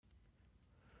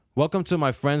Welcome to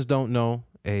My Friends Don't Know,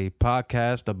 a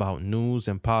podcast about news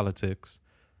and politics.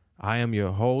 I am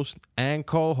your host and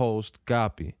co-host,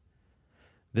 Kapi.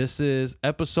 This is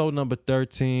episode number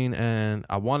 13, and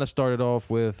I want to start it off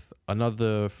with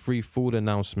another free food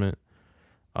announcement.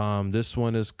 This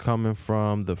one is coming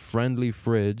from the Friendly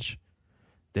Fridge.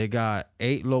 They got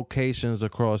 8 locations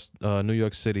across New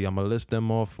York City. I'm going to list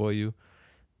them all for you.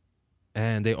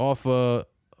 And they offer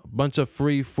a bunch of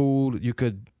free food. You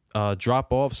could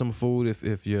drop off some food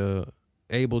if you're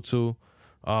able to.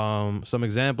 Some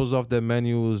examples of their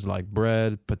menus like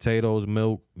bread, potatoes,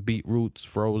 milk, beetroots,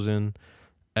 frozen,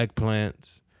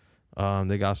 eggplants.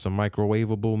 They got some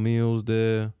microwavable meals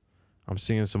there. I'm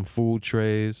seeing some food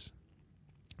trays.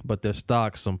 But they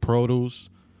stock some produce.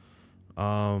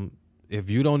 If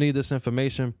you don't need this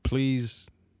information, please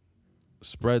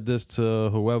spread this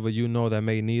to whoever you know that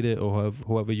may need it, or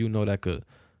whoever you know that could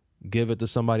give it to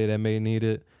somebody that may need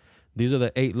it. These are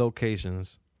the 8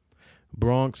 locations.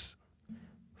 Bronx,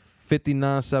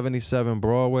 5977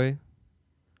 Broadway.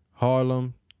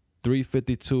 Harlem,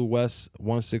 352 West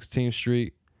 116th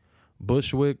Street.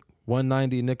 Bushwick,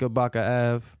 190 Knickerbocker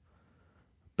Ave.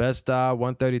 Bed-Stuy,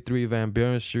 133 Van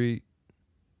Buren Street.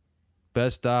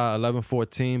 Bed-Stuy,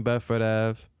 1114 Bedford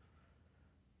Ave.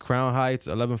 Crown Heights,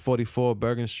 1144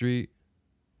 Bergen Street.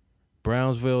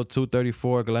 Brownsville,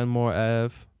 234 Glenmore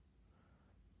Ave.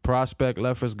 Prospect,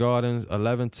 Lefferts Gardens,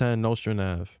 1110 Nostrand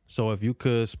Ave. So if you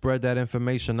could spread that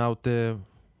information out there,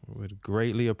 we'd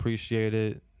greatly appreciate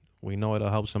it. We know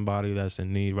it'll help somebody that's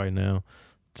in need right now.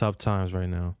 Tough times right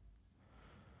now.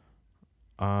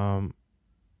 I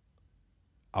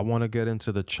want to get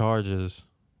into the charges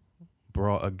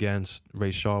brought against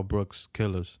Rayshard Brooks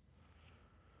killers.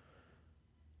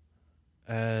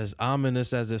 As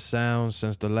ominous as it sounds,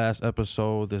 since the last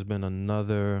episode, there's been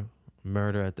another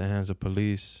murder at the hands of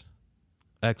police,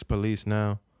 ex-police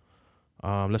now.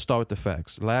 Let's start with the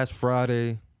facts. Last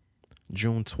Friday,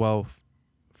 June 12th,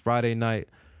 Friday night,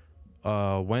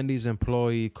 Wendy's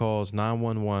employee calls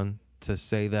 911 to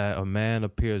say that a man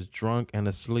appears drunk and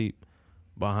asleep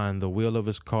behind the wheel of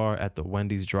his car at the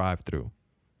Wendy's drive-thru.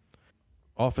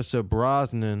 Officer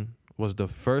Brosnan was the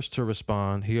first to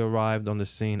respond. He arrived on the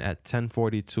scene at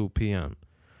 10:42 p.m.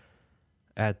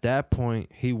 At that point,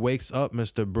 he wakes up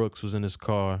Mr. Brooks, who's in his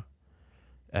car,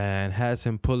 and has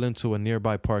him pull into a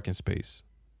nearby parking space.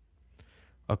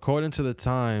 According to the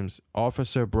Times,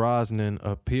 Officer Brosnan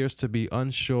appears to be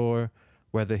unsure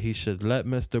whether he should let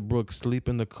Mr. Brooks sleep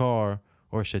in the car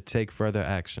or should take further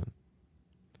action.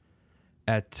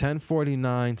 At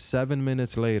 10:49, 7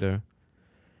 minutes later,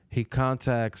 he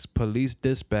contacts police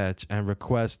dispatch and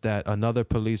requests that another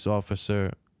police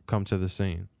officer come to the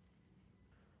scene.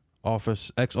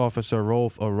 Ex-Officer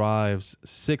Rolfe arrives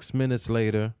 6 minutes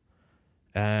later,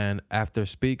 and after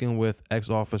speaking with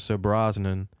Ex-Officer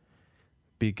Brosnan,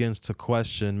 begins to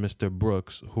question Mr.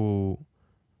 Brooks, who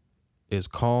is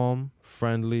calm,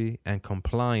 friendly, and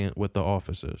compliant with the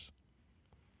officers.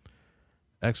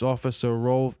 Ex-Officer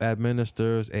Rolfe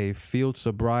administers a field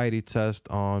sobriety test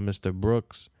on Mr.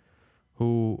 Brooks,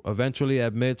 who eventually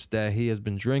admits that he has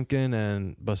been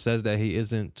drinking but says that he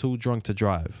isn't too drunk to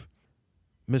drive.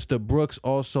 Mr. Brooks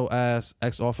also asks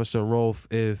Ex-Officer Rolfe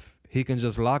if he can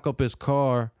just lock up his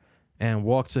car and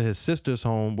walk to his sister's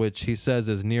home, which he says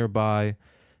is nearby,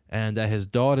 and that his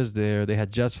daughter's there. They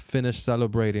had just finished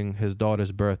celebrating his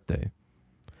daughter's birthday.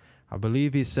 I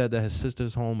believe he said that his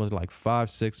sister's home was like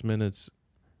 5-6 minutes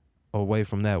away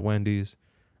from that Wendy's.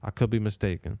 I could be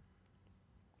mistaken.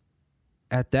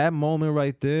 At that moment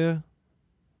right there,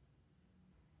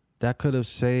 that could have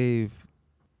saved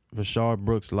Rayshard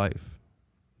Brooks' life.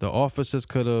 The officers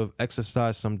could have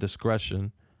exercised some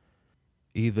discretion,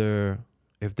 either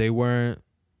if they weren't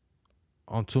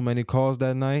on too many calls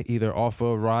that night, either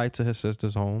offer a ride to his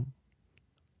sister's home,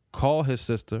 call his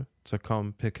sister to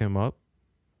come pick him up,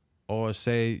 or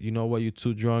say, you know what, you're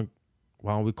too drunk,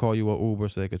 why don't we call you an Uber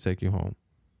so they could take you home.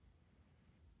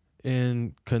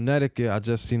 In Connecticut, I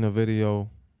just seen a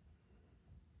video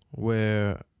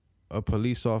where a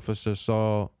police officer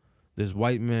saw this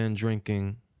white man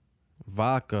drinking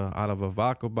vodka out of a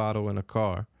vodka bottle in a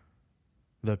car.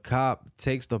 The cop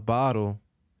takes the bottle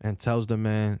and tells the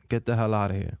man, get the hell out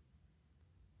of here.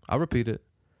 I repeat it.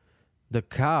 The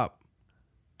cop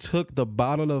took the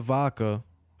bottle of vodka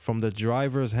from the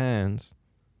driver's hands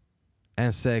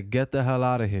and said, get the hell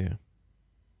out of here.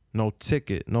 No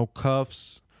ticket, no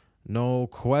cuffs, no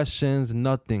questions,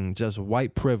 nothing, just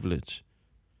white privilege.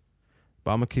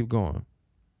 But I'm going to keep going.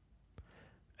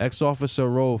 Ex-Officer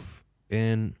Rolfe,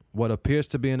 in what appears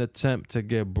to be an attempt to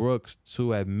get Brooks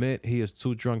to admit he is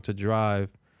too drunk to drive,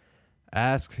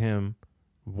 asks him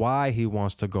why he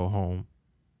wants to go home.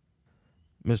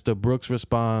 Mr. Brooks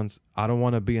responds, "I don't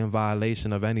want to be in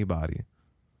violation of anybody."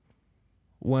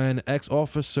 When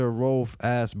ex-officer Rolfe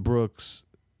asks Brooks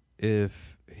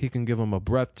if he can give him a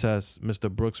breath test, Mr.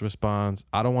 Brooks responds,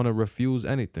 "I don't want to refuse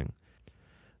anything."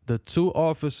 The two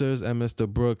officers and Mr.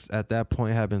 Brooks at that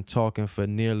point have been talking for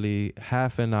nearly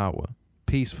half an hour,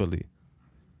 peacefully.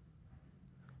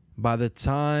 By the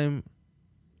time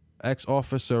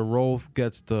ex-officer Rolfe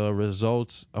gets the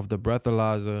results of the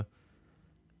breathalyzer,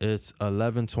 it's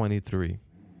 11:23.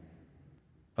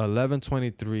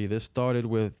 11:23, this started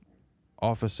with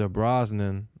Officer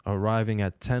Brosnan arriving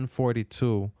at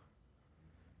 10:42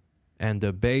 and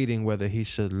debating whether he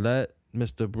should let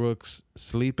Mr. Brooks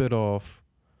sleep it off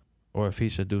or if he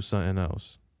should do something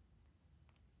else.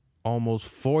 Almost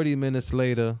 40 minutes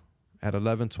later, at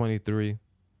 11:23,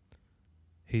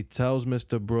 he tells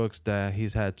Mr. Brooks that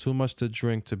he's had too much to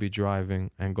drink to be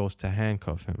driving and goes to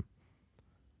handcuff him.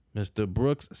 Mr.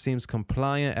 Brooks seems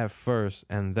compliant at first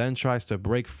and then tries to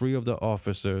break free of the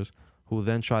officers, who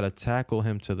then try to tackle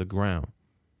him to the ground.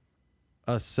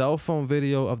 A cell phone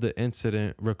video of the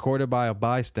incident recorded by a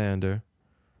bystander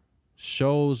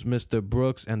shows Mr.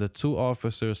 Brooks and the two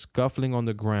officers scuffling on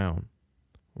the ground.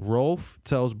 Rolfe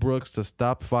tells Brooks to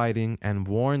stop fighting and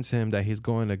warns him that he's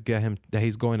going to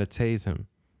tase him.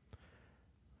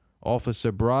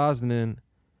 Officer Brosnan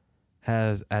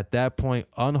has at that point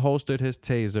unholstered his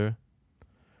taser.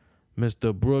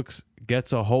 Mr. Brooks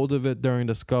gets a hold of it during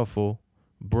the scuffle,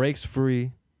 breaks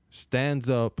free, stands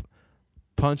up,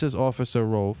 punches Officer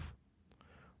Rolfe.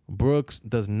 Brooks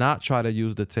does not try to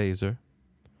use the taser.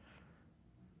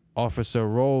 Ex-Officer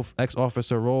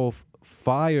Rolfe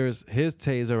fires his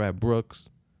taser at Brooks,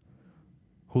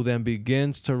 who then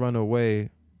begins to run away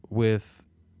with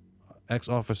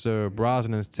ex-Officer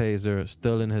Brosnan's taser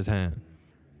still in his hand.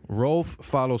 Rolfe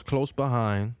follows close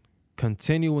behind,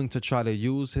 continuing to try to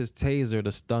use his taser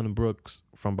to stun Brooks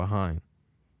from behind.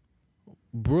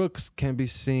 Brooks can be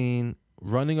seen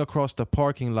running across the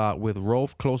parking lot with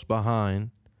Rolfe close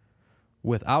behind.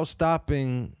 Without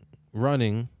stopping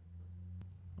running,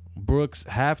 Brooks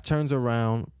half turns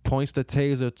around, points the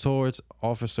taser towards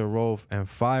Officer Rolfe, and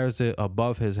fires it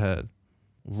above his head.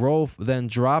 Rolfe then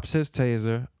drops his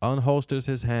taser, unholsters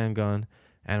his handgun,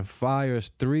 and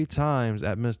fires 3 times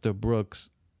at Mr.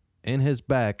 Brooks in his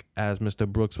back as Mr.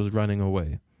 Brooks was running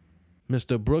away.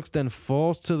 Mr. Brooks then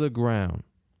falls to the ground.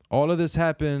 All of this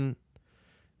happened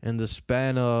in the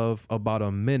span of about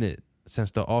a minute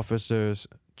since the officers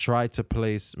tried to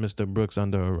place Mr. Brooks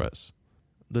under arrest.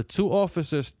 The two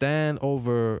officers stand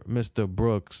over Mr.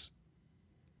 Brooks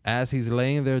as he's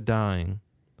laying there dying.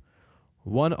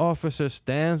 One officer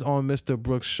stands on Mr.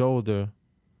 Brooks' shoulder,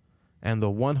 and the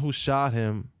one who shot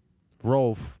him,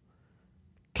 Rolfe,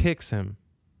 kicks him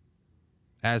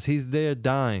as he's there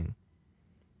dying.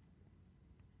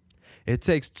 It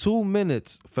takes 2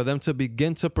 minutes for them to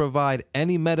begin to provide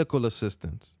any medical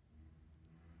assistance.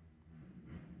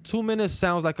 2 minutes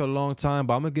sounds like a long time,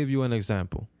 but I'm going to give you an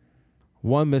example.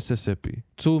 1 Mississippi,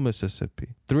 2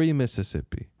 Mississippi, 3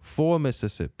 Mississippi, 4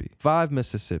 Mississippi, 5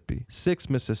 Mississippi, 6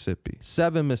 Mississippi,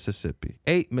 7 Mississippi,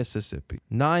 8 Mississippi,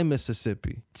 9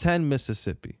 Mississippi, 10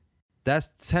 Mississippi.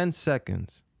 That's 10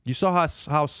 seconds. You saw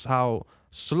how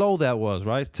slow that was,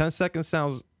 right? 10 seconds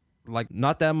sounds like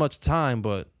not that much time,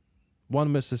 but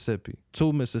 1 Mississippi,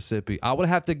 2 Mississippi. I would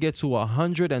have to get to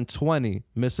 120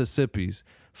 Mississippis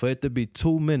for it to be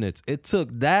 2 minutes. It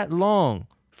took that long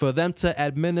for them to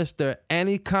administer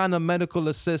any kind of medical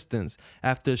assistance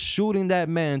after shooting that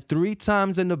man 3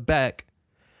 times in the back,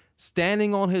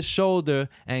 standing on his shoulder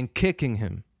and kicking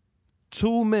him.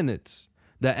 2 minutes.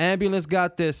 The ambulance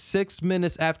got there 6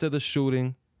 minutes after the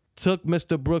shooting, took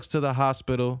Mr. Brooks to the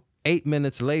hospital 8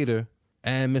 minutes later,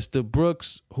 and Mr.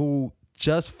 Brooks, who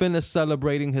just finished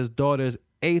celebrating his daughter's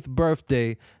 8th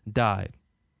birthday, died.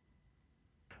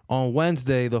 On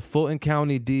Wednesday, the Fulton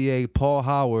County DA Paul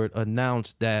Howard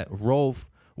announced that Rolfe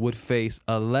would face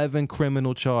 11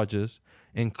 criminal charges,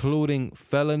 including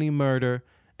felony murder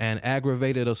and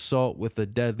aggravated assault with a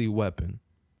deadly weapon.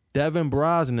 Devin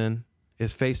Brosnan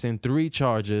is facing 3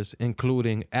 charges,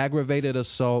 including aggravated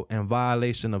assault and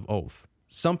violation of oath.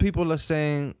 Some people are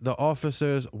saying the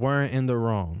officers weren't in the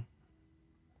wrong.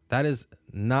 That is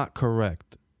not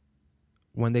correct.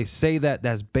 When they say that,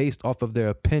 that's based off of their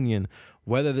opinion.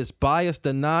 Whether it's biased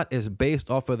or not is based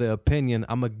off of their opinion.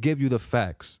 I'm going to give you the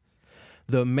facts.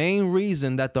 The main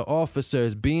reason that the officer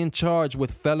is being charged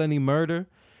with felony murder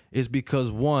is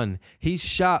because, 1, he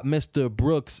shot Mr.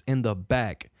 Brooks in the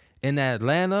back. In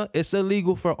Atlanta, it's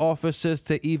illegal for officers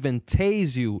to even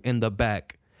tase you in the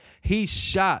back. He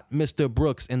shot Mr.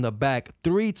 Brooks in the back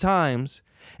 3 times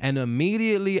and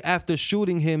immediately after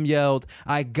shooting him yelled,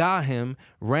 "I got him,"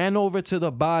 ran over to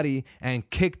the body and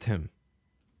kicked him.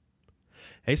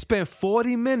 They spent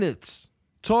 40 minutes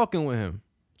talking with him,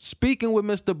 speaking with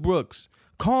Mr. Brooks,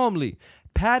 calmly,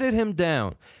 patted him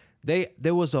down.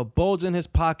 There was a bulge in his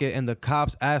pocket, and the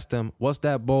cops asked him, "What's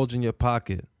that bulge in your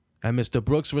pocket?" And Mr.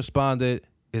 Brooks responded,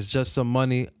 "It's just some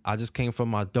money. I just came from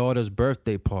my daughter's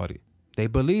birthday party." They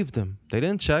believed him. They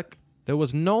didn't check. There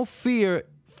was no fear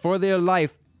for their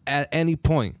life at any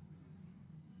point.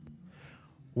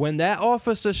 When that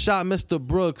officer shot Mr.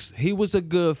 Brooks, he was a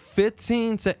good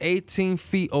 15 to 18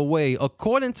 feet away,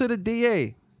 according to the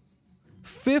DA.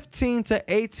 15 to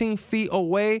 18 feet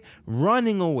away,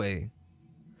 running away.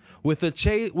 With a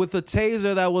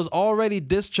taser that was already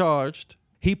discharged,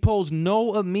 he posed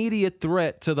no immediate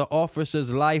threat to the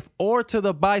officer's life or to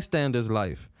the bystander's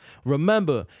life.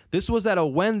 Remember, this was at a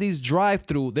Wendy's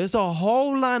drive-thru. There's a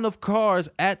whole line of cars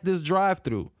at this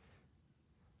drive-thru.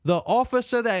 The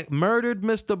officer that murdered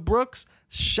Mr. Brooks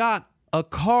shot a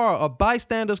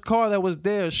bystander's car that was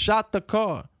there, shot the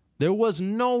car. There was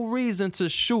no reason to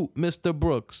shoot Mr.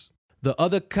 Brooks. The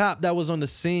other cop that was on the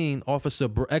scene,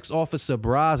 ex-officer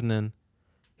Brosnan,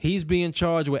 he's being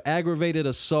charged with aggravated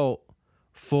assault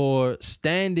for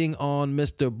standing on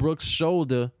Mr. Brooks'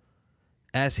 shoulder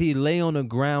as he lay on the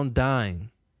ground dying.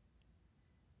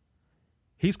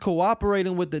 He's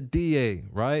cooperating with the DA,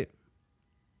 right?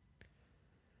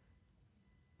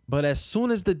 But as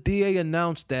soon as the DA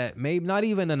announced that, maybe not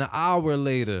even an hour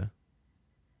later,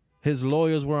 his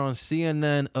lawyers were on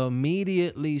CNN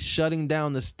immediately shutting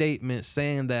down the statement,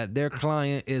 saying that their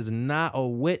client is not a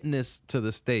witness to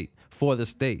the state, for the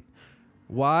state.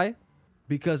 Why?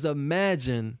 Because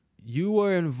imagine you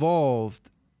were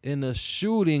involved in a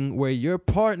shooting where your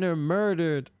partner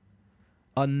murdered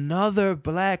another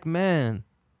black man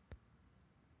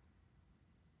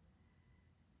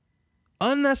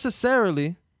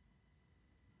unnecessarily,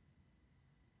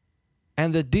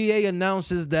 and the DA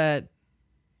announces that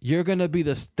you're going to be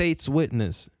the state's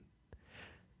witness.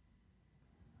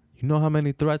 You know how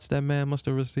many threats that man must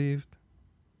have received?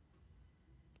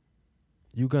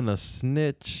 You're going to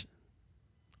snitch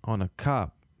on a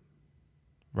cop,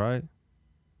 right?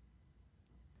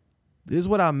 This is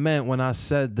what I meant when I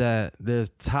said that there's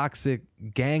toxic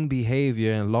gang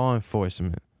behavior in law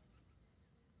enforcement.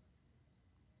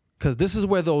 Because this is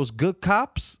where those good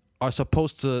cops are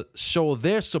supposed to show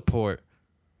their support,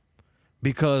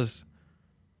 because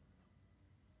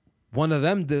one of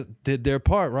them did their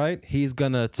part, right? He's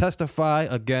going to testify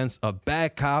against a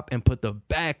bad cop and put the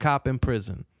bad cop in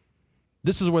prison.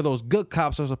 This is where those good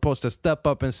cops are supposed to step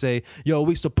up and say, "Yo,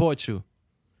 we support you.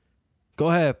 Go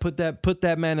ahead, put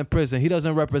that man in prison. He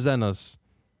doesn't represent us."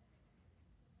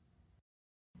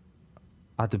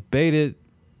 I debated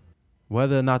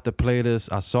whether or not to play this.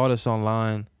 I saw this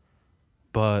online,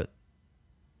 but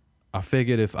I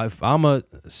figured if I'm going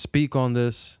to speak on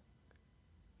this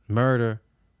murder,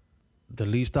 the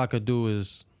least I could do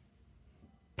is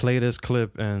play this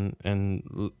clip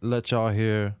and let y'all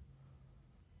hear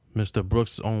Mr.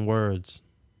 Brooks' own words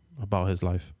about his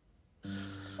life.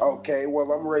 Okay,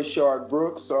 well, I'm Rayshard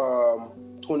Brooks,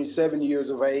 27 years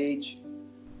of age,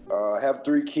 have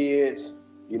 3 kids,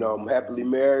 I'm happily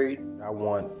married. I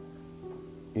want,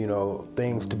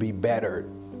 things to be bettered,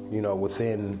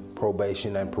 within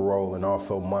probation and parole, and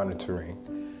also monitoring.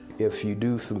 If you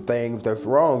do some things that's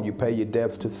wrong, you pay your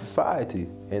debts to society,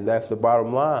 and that's the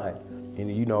bottom line.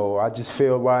 And, I just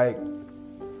feel like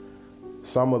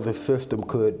some of the system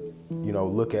could,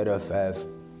 look at us as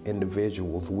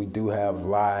individuals. We do have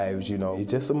lives,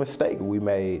 it's just a mistake we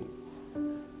made,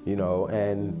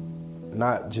 and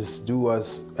not just do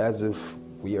us as if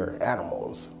we are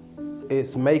animals.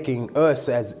 It's making us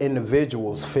as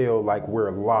individuals feel like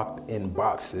we're locked in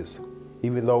boxes.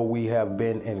 Even though we have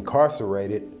been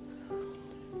incarcerated,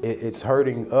 it's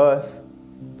hurting us,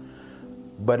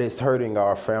 but it's hurting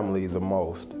our family the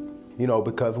most.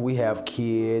 Because we have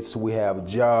kids, we have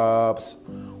jobs,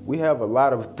 we have a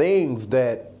lot of things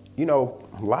that,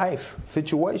 life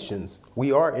situations.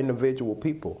 We are individual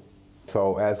people.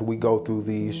 So as we go through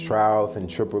these trials and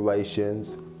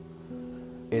tribulations,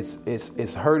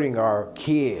 it's hurting our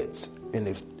kids, and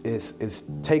it's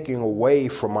taking away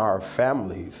from our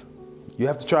families. You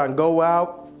have to try and go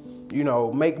out,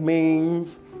 make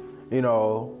means,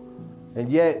 and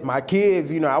yet my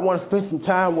kids, I want to spend some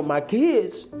time with my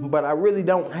kids, but I really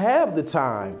don't have the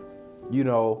time.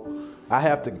 I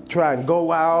have to try and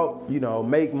go out,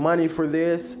 make money for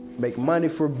this, make money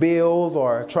for bills,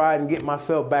 or try and get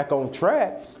myself back on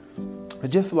track.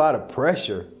 It's just a lot of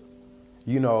pressure,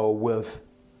 with,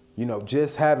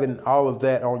 just having all of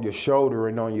that on your shoulder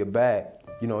and on your back.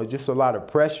 It's just a lot of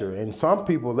pressure. And some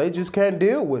people, they just can't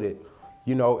deal with it.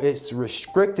 It's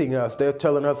restricting us. They're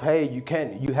telling us, hey,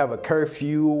 you have a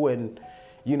curfew and,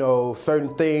 certain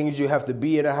things, you have to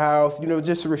be in a house,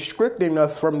 just restricting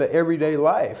us from the everyday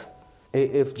life.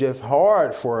 It's just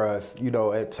hard for us,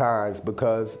 at times,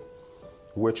 because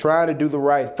we're trying to do the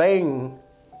right thing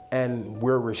and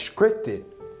we're restricted.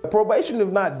 Probation is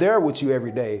not there with you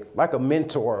every day, like a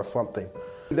mentor or something.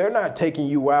 They're not taking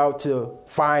you out to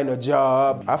find a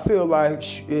job. I feel like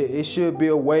it should be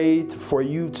a way for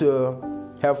you to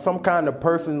have some kind of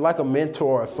person, like a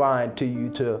mentor, assigned to you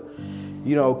to,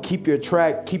 keep your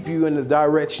track, keep you in the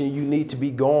direction you need to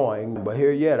be going. But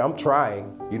here yet, I'm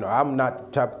trying. I'm not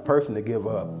the type of person to give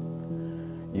up,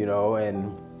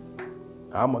 and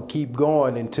I'm gonna keep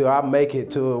going until I make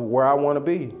it to where I want to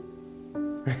be.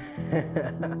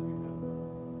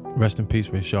 Rest in peace,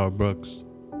 Rayshard Brooks.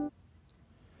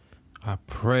 I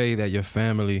pray that your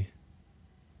family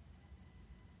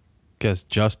gets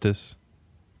justice,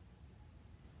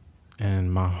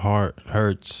 and my heart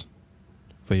hurts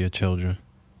for your children.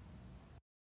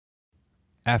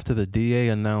 After the DA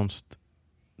announced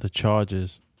the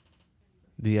charges,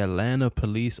 the Atlanta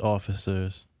police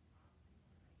officers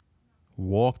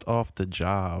walked off the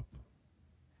job,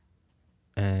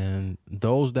 and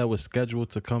those that were scheduled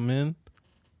to come in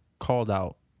called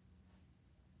out,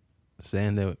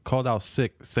 saying they were called out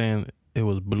sick, saying it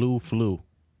was blue flu.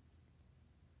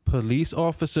 Police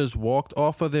officers walked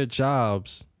off of their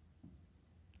jobs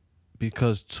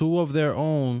because two of their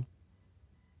own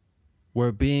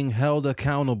were being held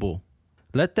accountable.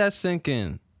 Let that sink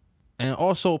in. And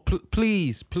also,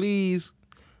 please,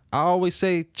 I always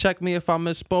say, check me if I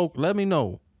misspoke. Let me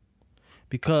know.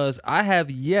 Because I have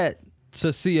yet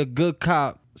to see a good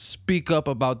cop speak up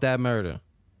about that murder.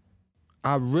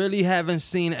 I really haven't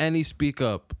seen any speak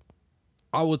up.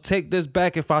 I will take this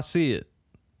back if I see it.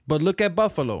 But look at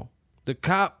Buffalo. The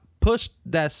cop pushed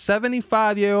that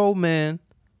 75-year-old man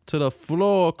to the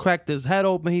floor, cracked his head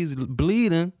open. He's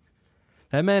bleeding.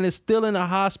 That man is still in the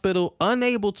hospital,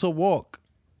 unable to walk.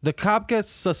 The cop gets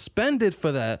suspended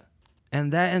for that.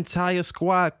 And that entire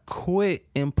squad quit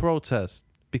in protest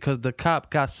because the cop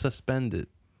got suspended.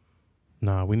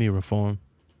 Nah, we need reform.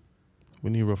 We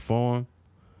need reform.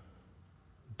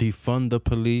 Defund the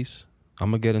police. I'm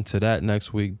going to get into that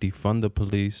next week. Defund the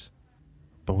police.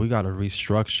 But we got to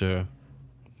restructure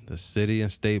the city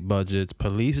and state budgets.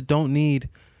 Police do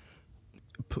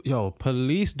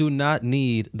not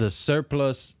need the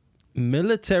surplus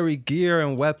military gear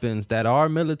and weapons that our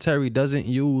military doesn't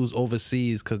use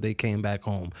overseas because they came back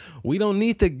home. We don't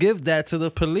need to give that to the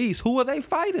police. Who are they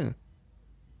fighting?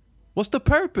 What's the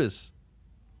purpose?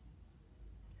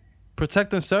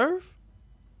 Protect and serve?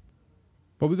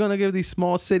 But we're gonna give these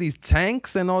small cities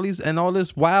tanks and all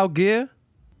this wild gear?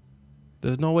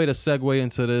 There's no way to segue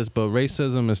into this, but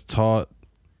racism is taught.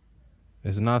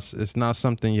 It's not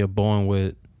something you're born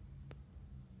with.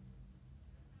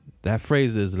 That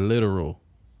phrase is literal.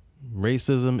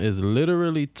 Racism is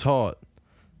literally taught,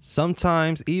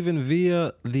 sometimes even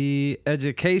via the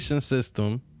education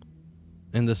system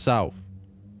in the South.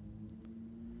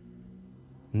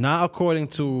 Not according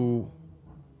to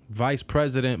Vice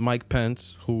President Mike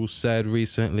Pence, who said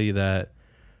recently that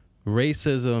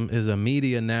racism is a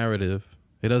media narrative.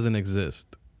 It doesn't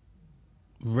exist.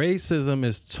 Racism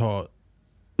is taught.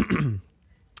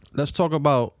 Let's talk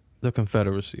about the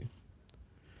Confederacy.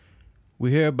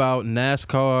 We hear about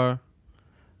NASCAR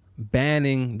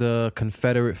banning the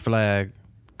Confederate flag,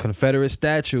 Confederate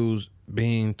statues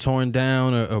being torn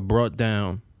down or brought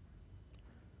down.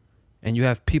 And you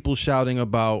have people shouting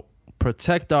about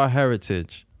protect our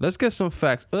heritage. Let's get some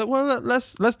facts. Well,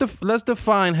 let's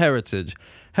define heritage.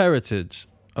 Heritage,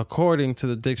 according to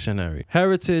the dictionary,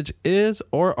 heritage is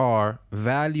or are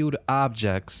valued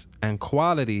objects and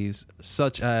qualities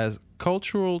such as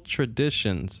cultural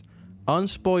traditions,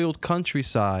 unspoiled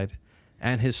countryside,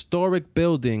 and historic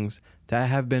buildings that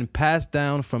have been passed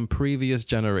down from previous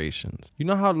generations. You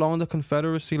know how long the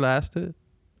Confederacy lasted?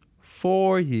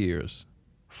 4 years.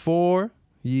 4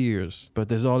 years. But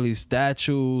there's all these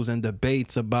statues and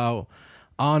debates about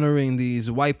honoring these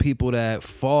white people that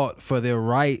fought for their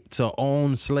right to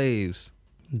own slaves.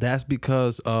 That's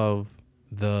because of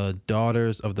the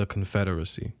Daughters of the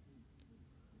Confederacy.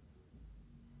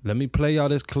 Let me play y'all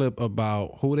this clip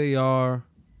about who they are,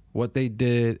 what they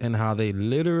did, and how they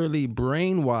literally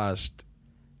brainwashed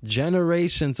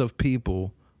generations of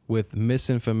people with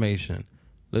misinformation.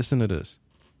 Listen to this.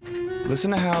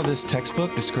 Listen to how this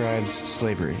textbook describes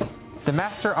slavery. The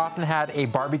master often had a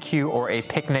barbecue or a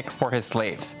picnic for his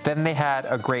slaves. Then they had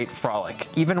a great frolic.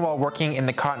 Even while working in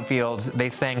the cotton fields, they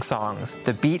sang songs.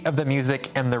 The beat of the music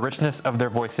and the richness of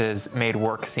their voices made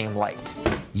work seem light.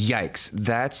 Yikes,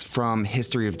 that's from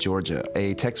History of Georgia,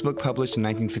 a textbook published in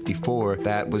 1954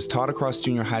 that was taught across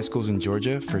junior high schools in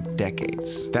Georgia for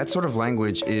decades. That sort of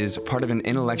language is part of an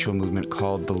intellectual movement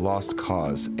called the Lost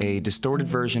Cause, a distorted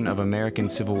version of American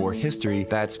Civil War history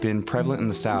that's been prevalent in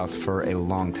the South for a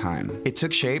long time. It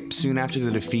took shape soon after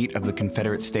the defeat of the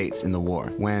Confederate States in the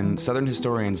war, when Southern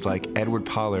historians like Edward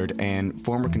Pollard and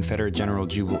former Confederate General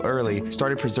Jubal Early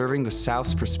started preserving the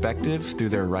South's perspective through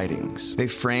their writings. They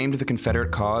framed the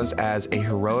Confederate cause as a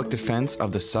heroic defense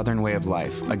of the Southern way of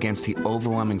life against the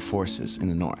overwhelming forces in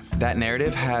the North. That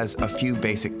narrative has a few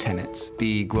basic tenets: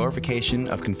 the glorification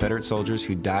of Confederate soldiers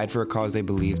who died for a cause they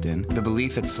believed in, the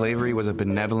belief that slavery was a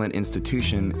benevolent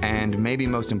institution, and maybe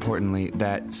most importantly,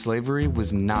 that slavery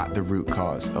was not the root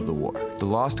cause of the war. The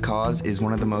Lost Cause is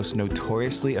one of the most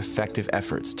notoriously effective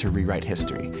efforts to rewrite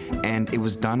history, and it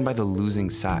was done by the losing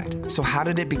side. So how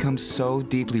did it become so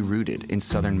deeply rooted in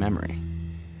Southern memory?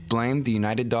 Blame the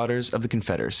United Daughters of the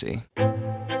Confederacy.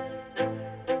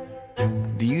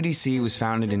 The UDC was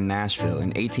founded in Nashville in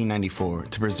 1894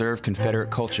 to preserve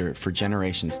Confederate culture for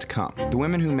generations to come. The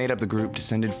women who made up the group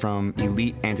descended from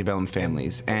elite antebellum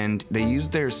families, and they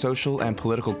used their social and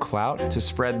political clout to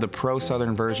spread the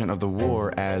pro-Southern version of the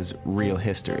war as real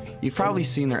history. You've probably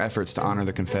seen their efforts to honor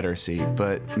the Confederacy,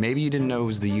 but maybe you didn't know it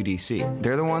was the UDC.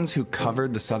 They're the ones who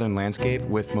covered the Southern landscape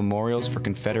with memorials for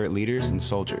Confederate leaders and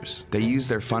soldiers. They used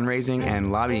their fundraising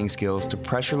and lobbying skills to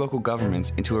pressure local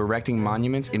governments into erecting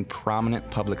monuments in prominent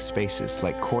public spaces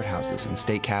like courthouses and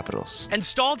state capitals.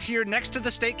 Installed here next to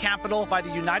the state capitol by the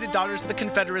United Daughters of the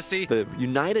Confederacy. The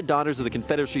United Daughters of the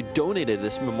Confederacy donated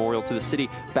this memorial to the city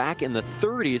back in the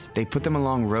 30s. They put them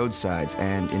along roadsides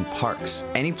and in parks.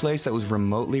 Any place that was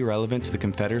remotely relevant to the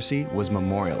Confederacy was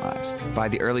memorialized. By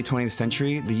the early 20th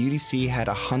century, the UDC had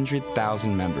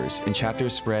 100,000 members and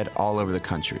chapters spread all over the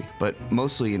country, but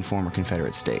mostly in former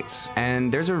Confederate states.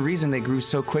 And there's a reason they grew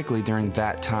so quickly during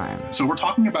that time. So we're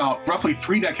talking about roughly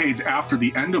 3 decades after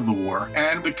the end of the war,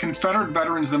 and the Confederate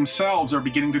veterans themselves are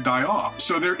beginning to die off.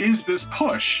 So there is this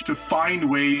push to find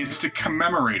ways to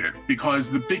commemorate it,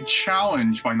 because the big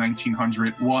challenge by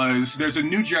 1900 was there's a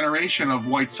new generation of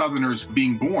white Southerners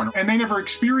being born, and they never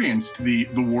experienced the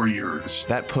war years.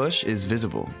 That push is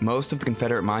visible. Most of the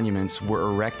Confederate monuments were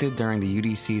erected during the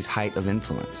UDC's height of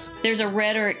influence. There's a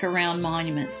rhetoric around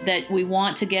monuments that we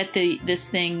want to get this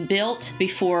thing built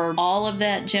before all of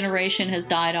that generation has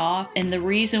died off. And the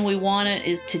reason we want it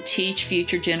is to teach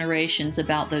future generations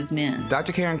about those men.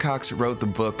 Dr. Karen Cox wrote the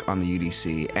book on the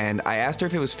UDC, and I asked her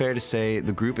if it was fair to say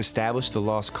the group established the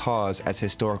Lost Cause as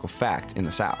historical fact in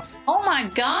the South. Oh my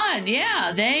God,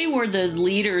 yeah. They were the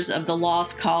leaders of the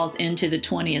Lost Cause into the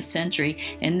 20th century,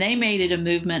 and they made it a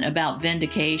movement about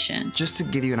vindication. Just to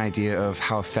give you an idea of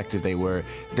how effective they were,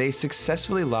 they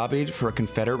successfully lobbied for a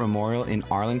Confederate memorial in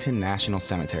Arlington National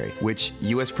Cemetery, which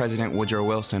U.S. President Woodrow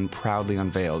Wilson proudly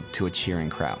unveiled to a cheering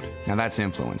crowd. Now that's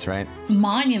influence, right?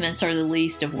 Monuments are the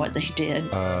least of what they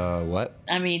did. What?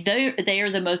 I mean, they are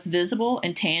the most visible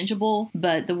and tangible,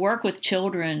 but the work with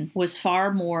children was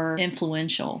far more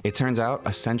influential. It turns out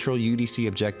a central UDC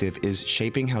objective is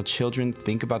shaping how children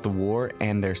think about the war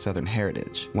and their Southern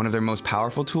heritage. One of their most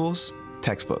powerful tools?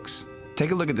 Textbooks.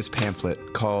 Take a look at this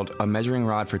pamphlet called A Measuring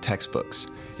Rod for Textbooks.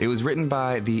 It was written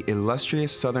by the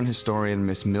illustrious Southern historian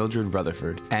Miss Mildred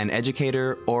Rutherford, an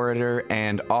educator, orator,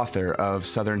 and author of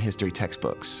Southern history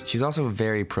textbooks. She's also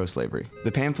very pro-slavery.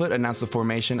 The pamphlet announced the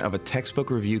formation of a textbook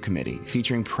review committee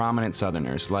featuring prominent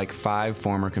Southerners like 5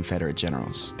 former Confederate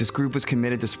generals. This group was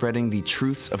committed to spreading the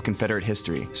truths of Confederate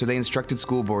history, so they instructed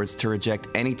school boards to reject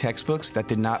any textbooks that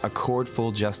did not accord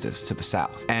full justice to the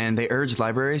South. And they urged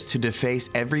libraries to deface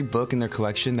every book in their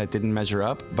collection that didn't measure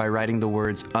up by writing the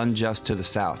words "unjust to the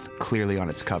South" clearly on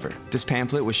its cover. This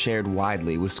pamphlet was shared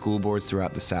widely with school boards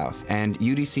throughout the South, and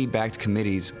UDC-backed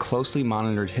committees closely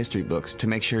monitored history books to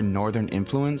make sure Northern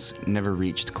influence never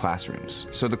reached classrooms.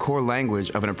 So the core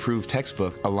language of an approved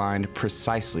textbook aligned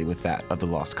precisely with that of the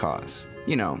Lost Cause.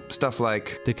 You know, stuff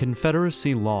like, "The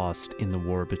Confederacy lost in the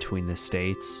war between the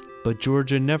states, but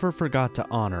Georgia never forgot to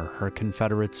honor her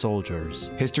Confederate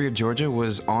soldiers." History of Georgia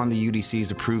was on the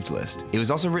UDC's approved list. It was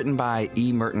also written by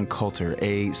E. Merton Coulter,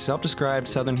 a self-described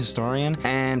Southern historian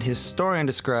and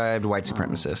historian-described white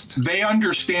supremacist. They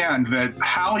understand that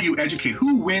how you educate,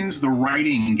 who wins the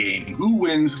writing game, who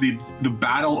wins the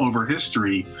battle over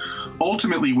history,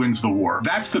 ultimately wins the war.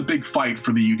 That's the big fight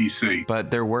for the UDC.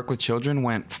 But their work with children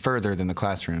went further than the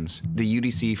classrooms. The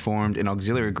UDC formed an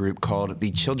auxiliary group called the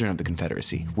Children of the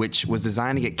Confederacy, which which was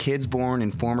designed to get kids born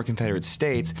in former Confederate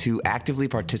states to actively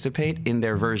participate in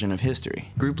their version of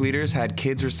history. Group leaders had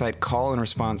kids recite call and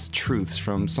response truths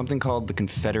from something called the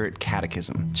Confederate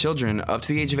Catechism. Children up to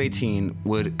the age of 18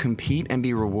 would compete and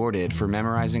be rewarded for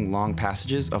memorizing long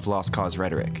passages of lost cause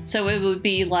rhetoric. So it would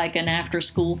be like an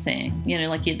after-school thing,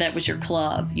 like that was your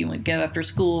club. You would go after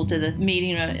school to the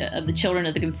meeting of the Children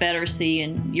of the Confederacy,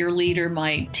 and your leader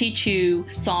might teach you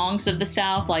songs of the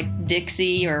South, like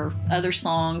Dixie or other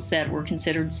songs that were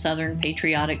considered Southern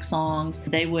patriotic songs.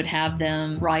 They would have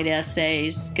them write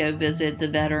essays, go visit the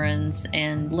veterans,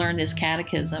 and learn this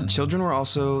catechism. Children were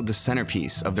also the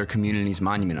centerpiece of their community's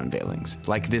monument unveilings,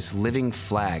 like this living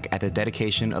flag at the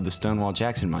dedication of the Stonewall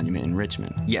Jackson Monument in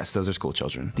Richmond. Yes, those are school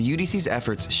children. The UDC's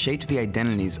efforts shaped the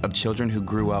identities of children who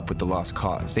grew up with the lost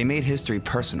cause. They made history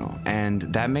personal, and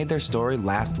that made their story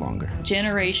last longer.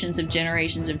 Generations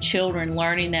of children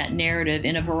learning that narrative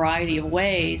in a variety of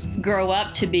ways grow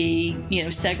up to be,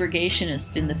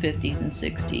 segregationist in the 50s and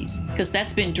 60s, because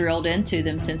that's been drilled into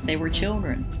them since they were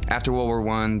children. After World War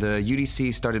I, the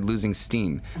UDC started losing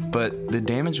steam, but the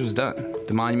damage was done.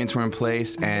 The monuments were in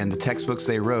place, and the textbooks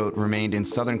they wrote remained in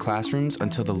Southern classrooms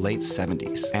until the late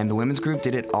 70s. And the women's group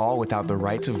did it all without the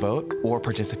right to vote or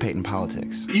participate in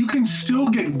politics. You can still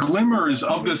get glimmers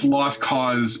of this lost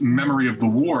cause memory of the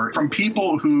war from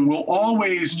people who will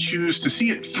always choose to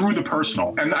see it through the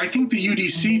personal. And I think the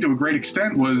UDC, to a great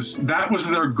extent, was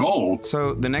their goal.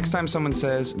 So the next time someone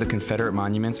says the Confederate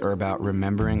monuments are about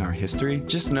remembering our history,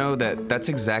 just know that that's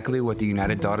exactly what the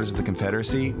United Daughters of the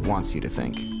Confederacy wants you to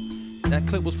think. That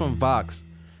clip was from Vox.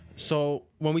 So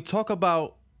when we talk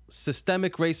about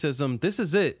systemic racism, this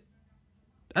is it.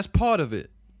 That's part of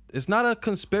it. It's not a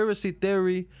conspiracy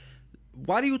theory.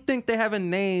 Why do you think they haven't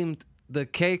named the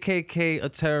KKK a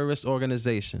terrorist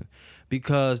organization?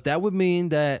 Because that would mean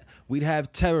that we'd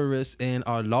have terrorists in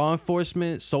our law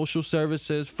enforcement, social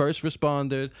services, first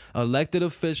responders, elected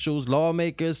officials,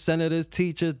 lawmakers, senators,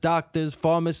 teachers, doctors,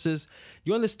 pharmacists.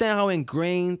 You understand how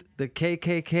ingrained the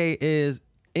KKK is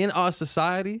in our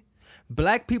society?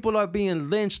 Black people are being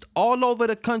lynched all over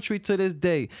the country to this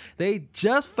day. They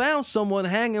just found someone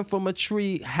hanging from a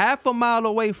tree half a mile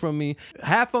away from me.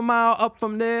 Half a mile up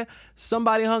from there,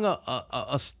 somebody hung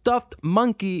a stuffed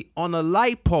monkey on a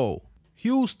light pole.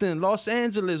 Houston, Los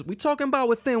Angeles. We talking about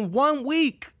within 1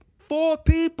 week. 4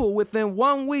 people within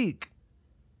 1 week.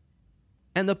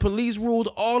 And the police ruled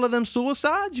all of them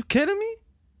suicides? You kidding me?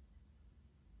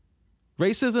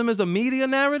 Racism is a media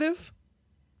narrative?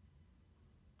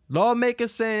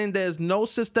 Lawmakers saying there's no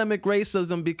systemic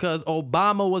racism because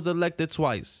Obama was elected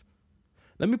twice.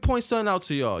 Let me point something out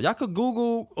to y'all. Y'all could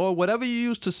Google or whatever you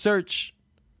use to search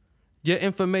your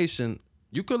information.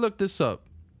 You could look this up.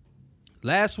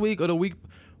 Last week or the week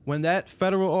when that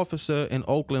federal officer in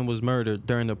Oakland was murdered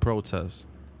during the protest,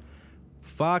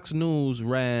 Fox News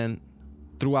ran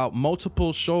throughout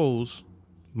multiple shows,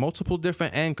 multiple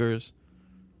different anchors.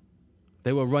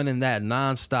 They were running that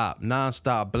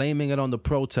nonstop, blaming it on the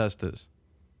protesters.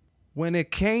 When it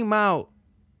came out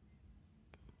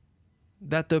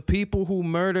that the people who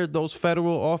murdered those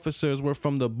federal officers were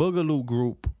from the Boogaloo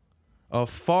Group, a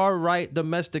far-right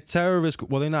domestic terrorist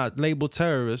group, well, they're not labeled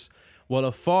terrorists, well,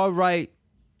 a far-right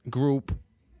group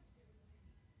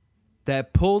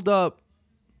that pulled up,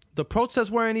 the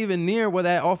protests weren't even near where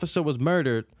that officer was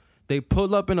murdered. They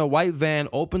pulled up in a white van,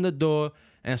 opened the door,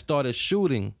 and started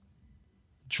shooting.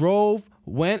 Drove,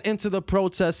 went into the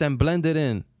protests and blended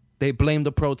in. They blamed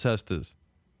the protesters.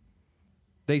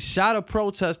 They shot a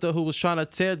protester who was trying to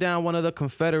tear down one of the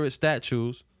Confederate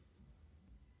statues.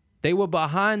 They were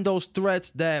behind those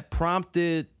threats that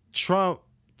prompted Trump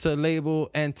to label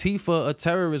Antifa a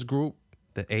terrorist group.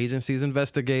 The agencies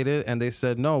investigated and they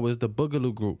said, no, it's the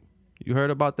Boogaloo Group. You heard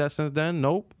about that since then?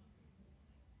 Nope.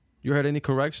 You heard any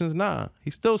corrections? Nah.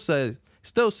 He still says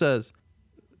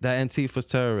that Antifa's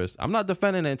terrorist. I'm not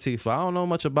defending Antifa. I don't know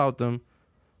much about them.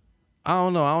 I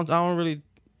don't know. I don't really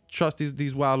trust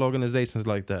these wild organizations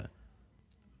like that.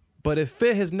 But it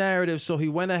fit his narrative, so he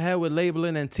went ahead with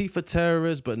labeling Antifa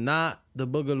terrorists, but not the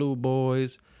Boogaloo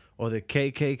Boys or the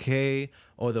KKK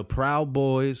or the Proud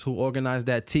Boys who organized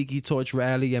that Tiki Torch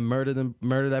rally and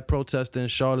murdered that protester in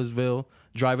Charlottesville,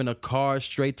 driving a car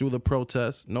straight through the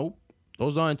protest. Nope.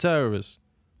 Those aren't terrorists.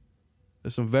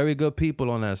 There's some very good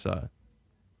people on that side.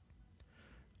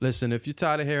 Listen, if you're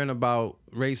tired of hearing about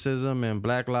racism and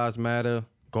Black Lives Matter,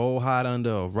 go hide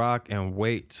under a rock and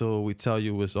wait till we tell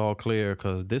you it's all clear,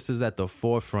 because this is at the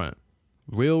forefront.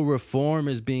 Real reform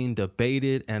is being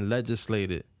debated and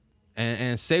legislated.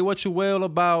 And say what you will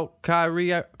about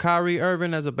Kyrie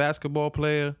Irving as a basketball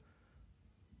player,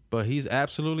 but he's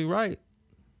absolutely right.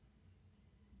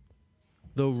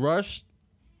 The rush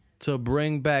to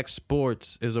bring back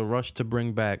sports is a rush to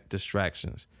bring back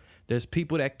distractions. There's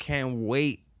people that can't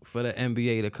wait for the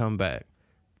NBA to come back.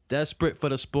 Desperate for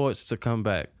the sports to come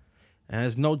back. And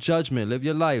there's no judgment. Live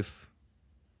your life.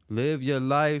 Live your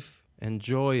life.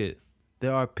 Enjoy it.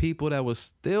 There are people that will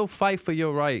still fight for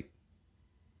your right,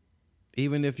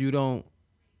 even if you don't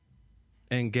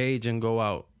engage and go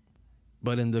out.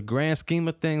 But in the grand scheme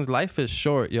of things, life is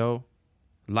short, yo.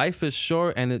 Life is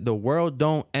short, and the world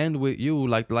don't end with you.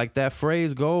 Like that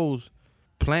phrase goes,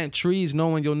 plant trees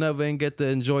knowing you'll never get to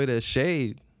enjoy their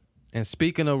shade. And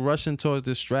speaking of rushing towards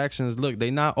distractions, look, they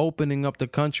not opening up the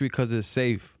country because it's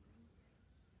safe.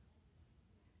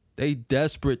 They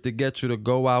desperate to get you to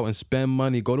go out and spend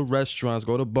money, go to restaurants,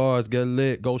 go to bars, get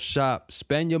lit, go shop,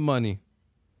 spend your money.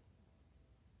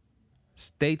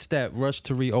 States that rush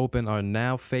to reopen are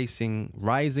now facing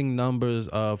rising numbers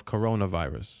of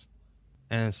coronavirus.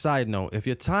 And side note, if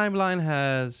your timeline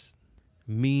has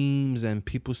memes and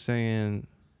people saying,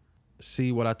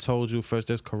 see what I told you, first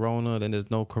there's corona, then there's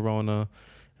no corona,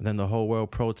 and then the whole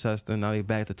world protesting, now they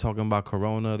back to talking about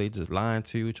corona, they just lying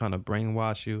to you, trying to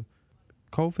brainwash you.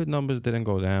 COVID numbers didn't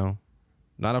go down.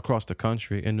 Not across the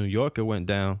country. In New York, it went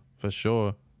down, for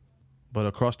sure. But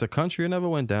across the country, it never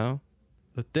went down.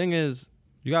 The thing is,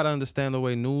 you got to understand the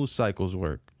way news cycles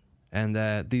work. And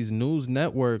that these news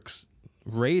networks,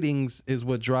 ratings is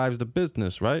what drives the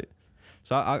business, right?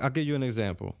 So I'll give you an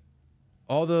example.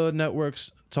 All the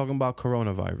networks talking about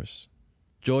coronavirus.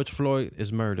 George Floyd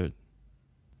is murdered.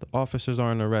 The officers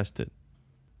aren't arrested.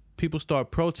 People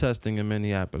start protesting in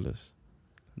Minneapolis.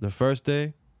 The first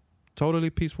day, totally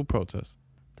peaceful protest.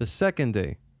 The second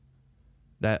day,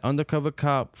 that undercover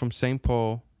cop from St.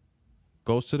 Paul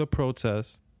goes to the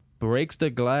protest, breaks the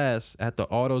glass at the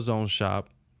AutoZone shop,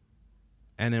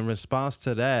 and in response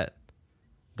to that,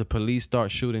 the police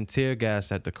start shooting tear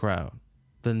gas at the crowd.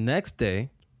 The next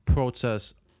day,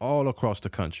 protests all across the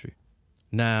country.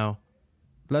 Now,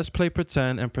 let's play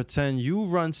pretend and pretend you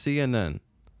run CNN.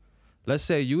 Let's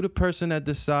say you the person that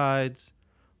decides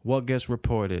what gets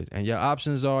reported. And your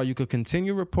options are you could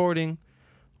continue reporting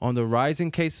on the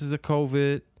rising cases of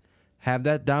COVID, have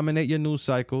that dominate your news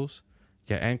cycles.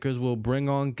 Your anchors will bring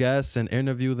on guests and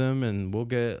interview them, and we'll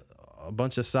get a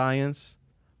bunch of science.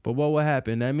 But what will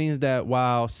happen? That means that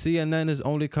while CNN is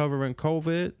only covering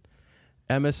COVID,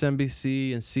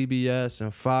 MSNBC and CBS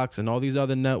and Fox and all these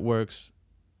other networks,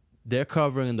 they're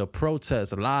covering the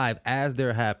protests live as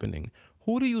they're happening.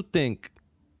 Who do you think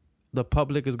the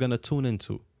public is going to tune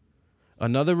into?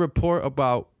 Another report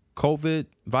about COVID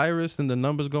virus and the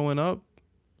numbers going up?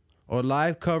 Or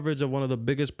live coverage of one of the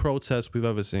biggest protests we've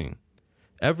ever seen?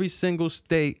 Every single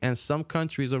state and some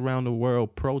countries around the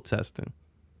world protesting.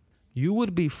 You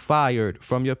would be fired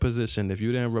from your position if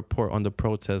you didn't report on the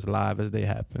protests live as they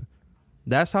happen.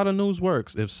 That's how the news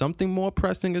works. If something more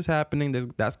pressing is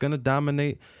happening, that's going to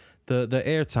dominate the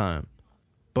airtime.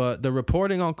 But the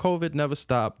reporting on COVID never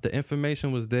stopped. The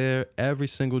information was there every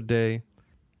single day.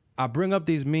 I bring up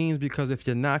these memes because if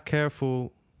you're not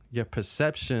careful, your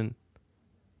perception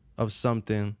of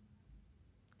something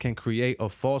can create a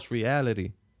false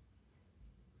reality.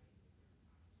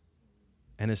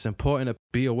 And it's important to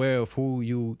be aware of who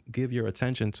you give your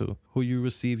attention to, who you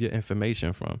receive your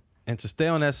information from. And to stay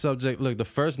on that subject, look, the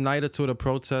first night or two of the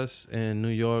protests in New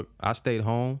York, I stayed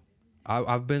home.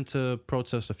 I've been to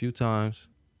protests a few times,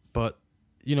 but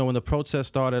you know, when the protest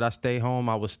started, I stayed home.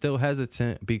 I was still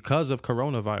hesitant because of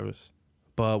coronavirus.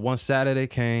 But once Saturday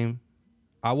came,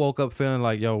 I woke up feeling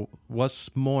like, yo,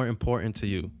 what's more important to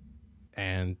you?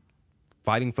 And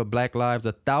fighting for Black lives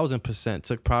 1,000%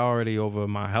 took priority over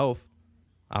my health.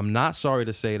 I'm not sorry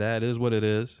to say that. It is what it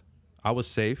is. I was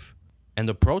safe. And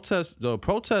the protest,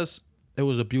 it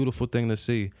was a beautiful thing to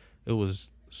see. It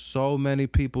was so many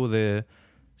people there.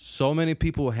 So many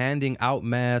people handing out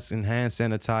masks and hand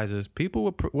sanitizers.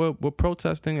 People were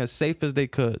protesting as safe as they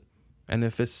could. And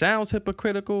if it sounds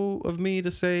hypocritical of me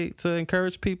to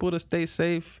encourage people to stay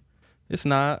safe, it's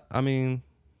not. I mean,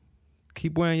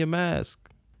 keep wearing your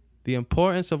mask. The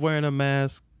importance of wearing a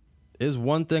mask is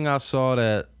one thing I saw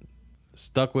that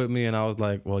stuck with me, and I was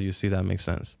like, well, you see, that makes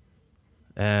sense.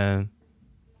 And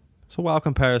it's a wild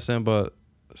comparison, but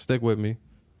stick with me.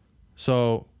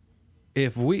 So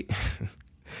if we...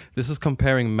 This is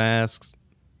comparing masks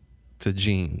to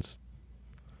jeans.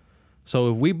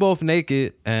 So if we both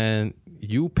naked and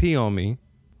you pee on me,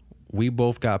 we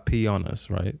both got pee on us,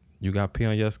 right? You got pee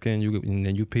on your skin, and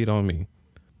then you peed on me.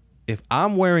 If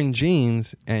I'm wearing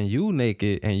jeans and you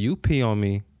naked and you pee on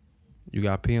me, you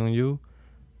got pee on you,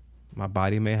 my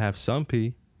body may have some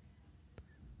pee,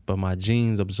 but my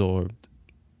jeans absorbed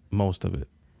most of it.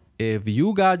 If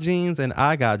you got jeans and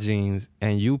I got jeans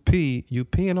and you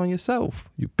peeing on yourself.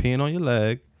 You peeing on your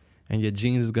leg and your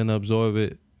jeans is going to absorb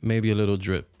it, maybe a little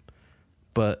drip.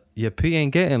 But your pee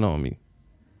ain't getting on me.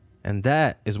 And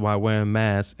that is why wearing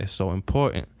masks is so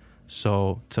important.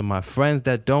 So to my friends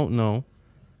that don't know,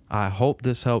 I hope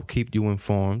this helped keep you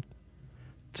informed.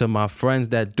 To my friends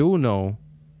that do know,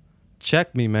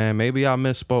 check me, man. Maybe I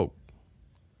misspoke.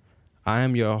 I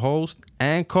am your host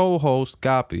and co-host,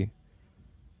 Kapi.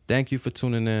 Thank you for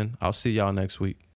tuning in. I'll see y'all next week.